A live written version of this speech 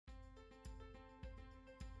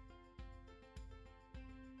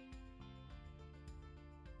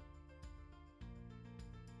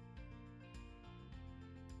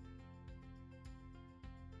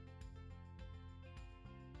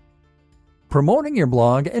Promoting your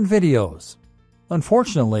blog and videos.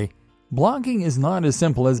 Unfortunately, blogging is not as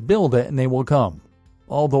simple as build it and they will come.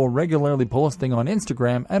 Although regularly posting on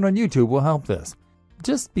Instagram and on YouTube will help this.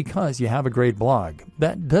 Just because you have a great blog,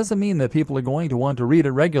 that doesn't mean that people are going to want to read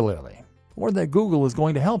it regularly, or that Google is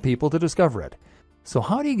going to help people to discover it. So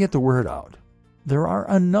how do you get the word out? There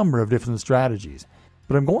are a number of different strategies,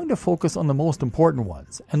 but I'm going to focus on the most important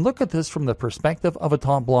ones and look at this from the perspective of a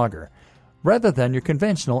top blogger, rather than your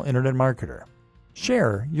conventional internet marketer.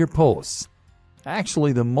 Share your posts.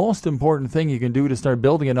 Actually, the most important thing you can do to start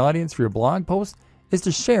building an audience for your blog post is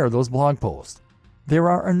to share those blog posts. There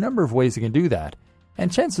are a number of ways you can do that,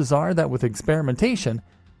 and chances are that with experimentation,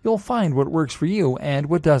 you'll find what works for you and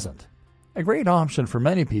what doesn't. A great option for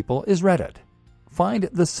many people is Reddit. Find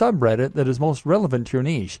the subreddit that is most relevant to your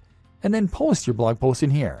niche, and then post your blog post in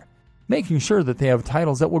here, making sure that they have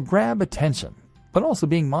titles that will grab attention, but also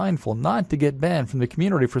being mindful not to get banned from the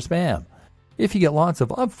community for spam. If you get lots of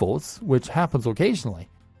upvotes, which happens occasionally,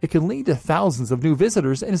 it can lead to thousands of new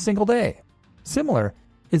visitors in a single day. Similar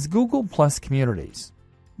is Google Plus communities.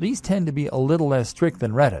 These tend to be a little less strict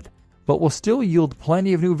than Reddit, but will still yield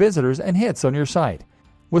plenty of new visitors and hits on your site.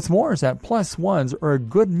 What's more is that plus ones are a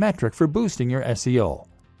good metric for boosting your SEO.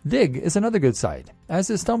 Digg is another good site, as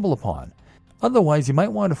is StumbleUpon. Otherwise, you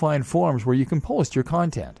might want to find forums where you can post your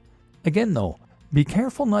content. Again though, be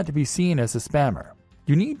careful not to be seen as a spammer.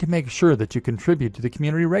 You need to make sure that you contribute to the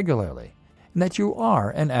community regularly, and that you are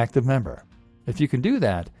an active member. If you can do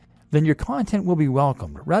that, then your content will be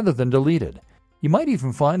welcomed rather than deleted. You might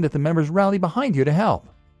even find that the members rally behind you to help.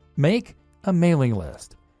 Make a mailing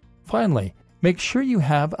list. Finally, make sure you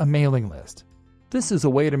have a mailing list. This is a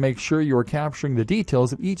way to make sure you are capturing the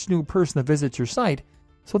details of each new person that visits your site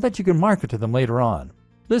so that you can market to them later on.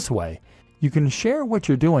 This way, you can share what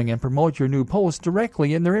you're doing and promote your new posts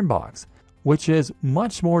directly in their inbox, which is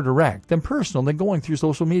much more direct and personal than going through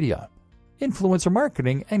social media. Influencer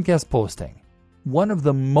marketing and guest posting. One of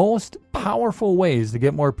the most powerful ways to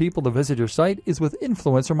get more people to visit your site is with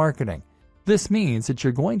influencer marketing. This means that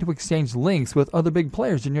you're going to exchange links with other big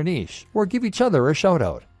players in your niche, or give each other a shout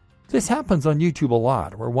out. This happens on YouTube a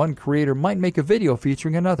lot, where one creator might make a video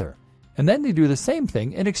featuring another, and then they do the same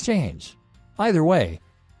thing in exchange. Either way,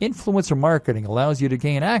 influencer marketing allows you to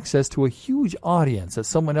gain access to a huge audience that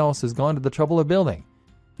someone else has gone to the trouble of building.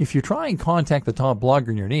 If you try and contact the top blogger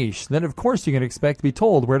in your niche, then of course you can expect to be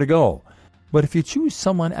told where to go. But if you choose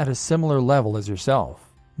someone at a similar level as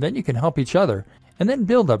yourself, then you can help each other and then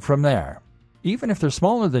build up from there. Even if they're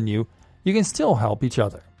smaller than you, you can still help each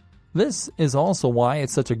other. This is also why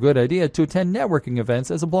it's such a good idea to attend networking events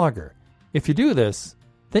as a blogger. If you do this,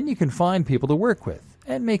 then you can find people to work with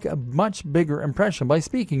and make a much bigger impression by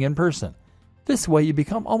speaking in person. This way you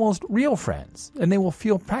become almost real friends, and they will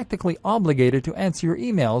feel practically obligated to answer your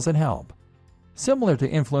emails and help. Similar to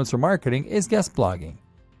influencer marketing is guest blogging.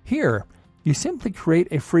 Here, you simply create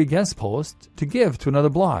a free guest post to give to another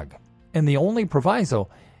blog, and the only proviso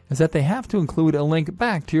is that they have to include a link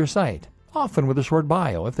back to your site, often with a short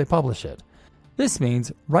bio if they publish it. This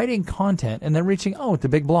means writing content and then reaching out to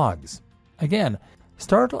big blogs. Again,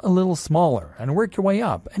 start a little smaller and work your way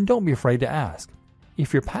up, and don't be afraid to ask.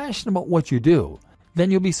 If you're passionate about what you do, then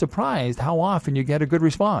you'll be surprised how often you get a good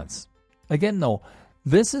response. Again though,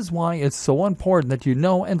 this is why it's so important that you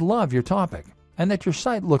know and love your topic, and that your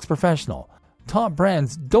site looks professional. Top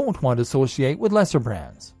brands don't want to associate with lesser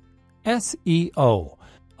brands. SEO.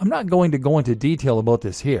 I'm not going to go into detail about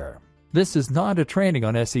this here. This is not a training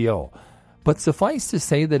on SEO, but suffice to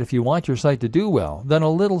say that if you want your site to do well, then a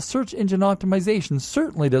little search engine optimization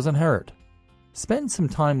certainly doesn't hurt. Spend some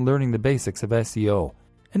time learning the basics of SEO,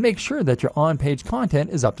 and make sure that your on-page content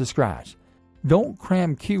is up to scratch. Don't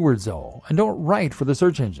cram keywords though, and don't write for the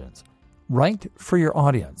search engines. Write for your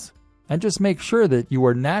audience, and just make sure that you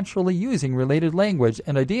are naturally using related language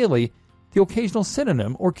and ideally the occasional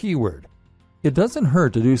synonym or keyword. It doesn't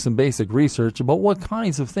hurt to do some basic research about what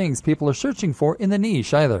kinds of things people are searching for in the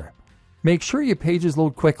niche either. Make sure your pages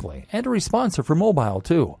load quickly and are responsive for mobile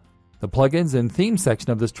too. The plugins and theme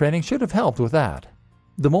section of this training should have helped with that.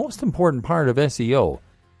 The most important part of SEO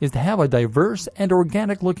is to have a diverse and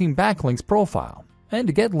organic looking backlinks profile, and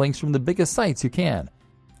to get links from the biggest sites you can.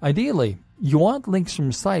 Ideally, you want links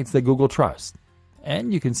from sites that Google trusts,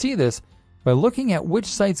 and you can see this by looking at which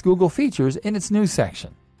sites Google features in its news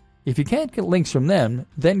section. If you can't get links from them,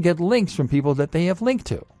 then get links from people that they have linked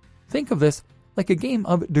to. Think of this like a game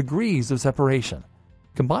of degrees of separation.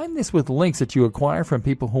 Combine this with links that you acquire from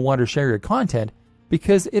people who want to share your content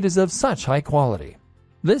because it is of such high quality.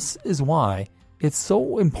 This is why it's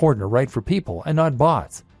so important to write for people and not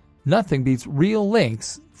bots. Nothing beats real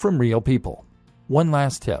links from real people. One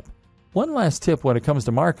last tip. One last tip when it comes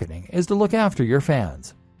to marketing is to look after your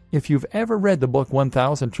fans. If you've ever read the book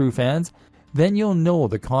 1000 True Fans, then you'll know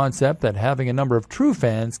the concept that having a number of true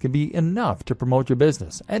fans can be enough to promote your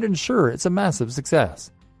business and ensure it's a massive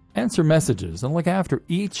success. Answer messages and look after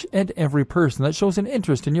each and every person that shows an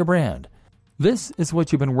interest in your brand. This is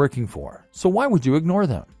what you've been working for, so why would you ignore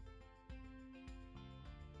them?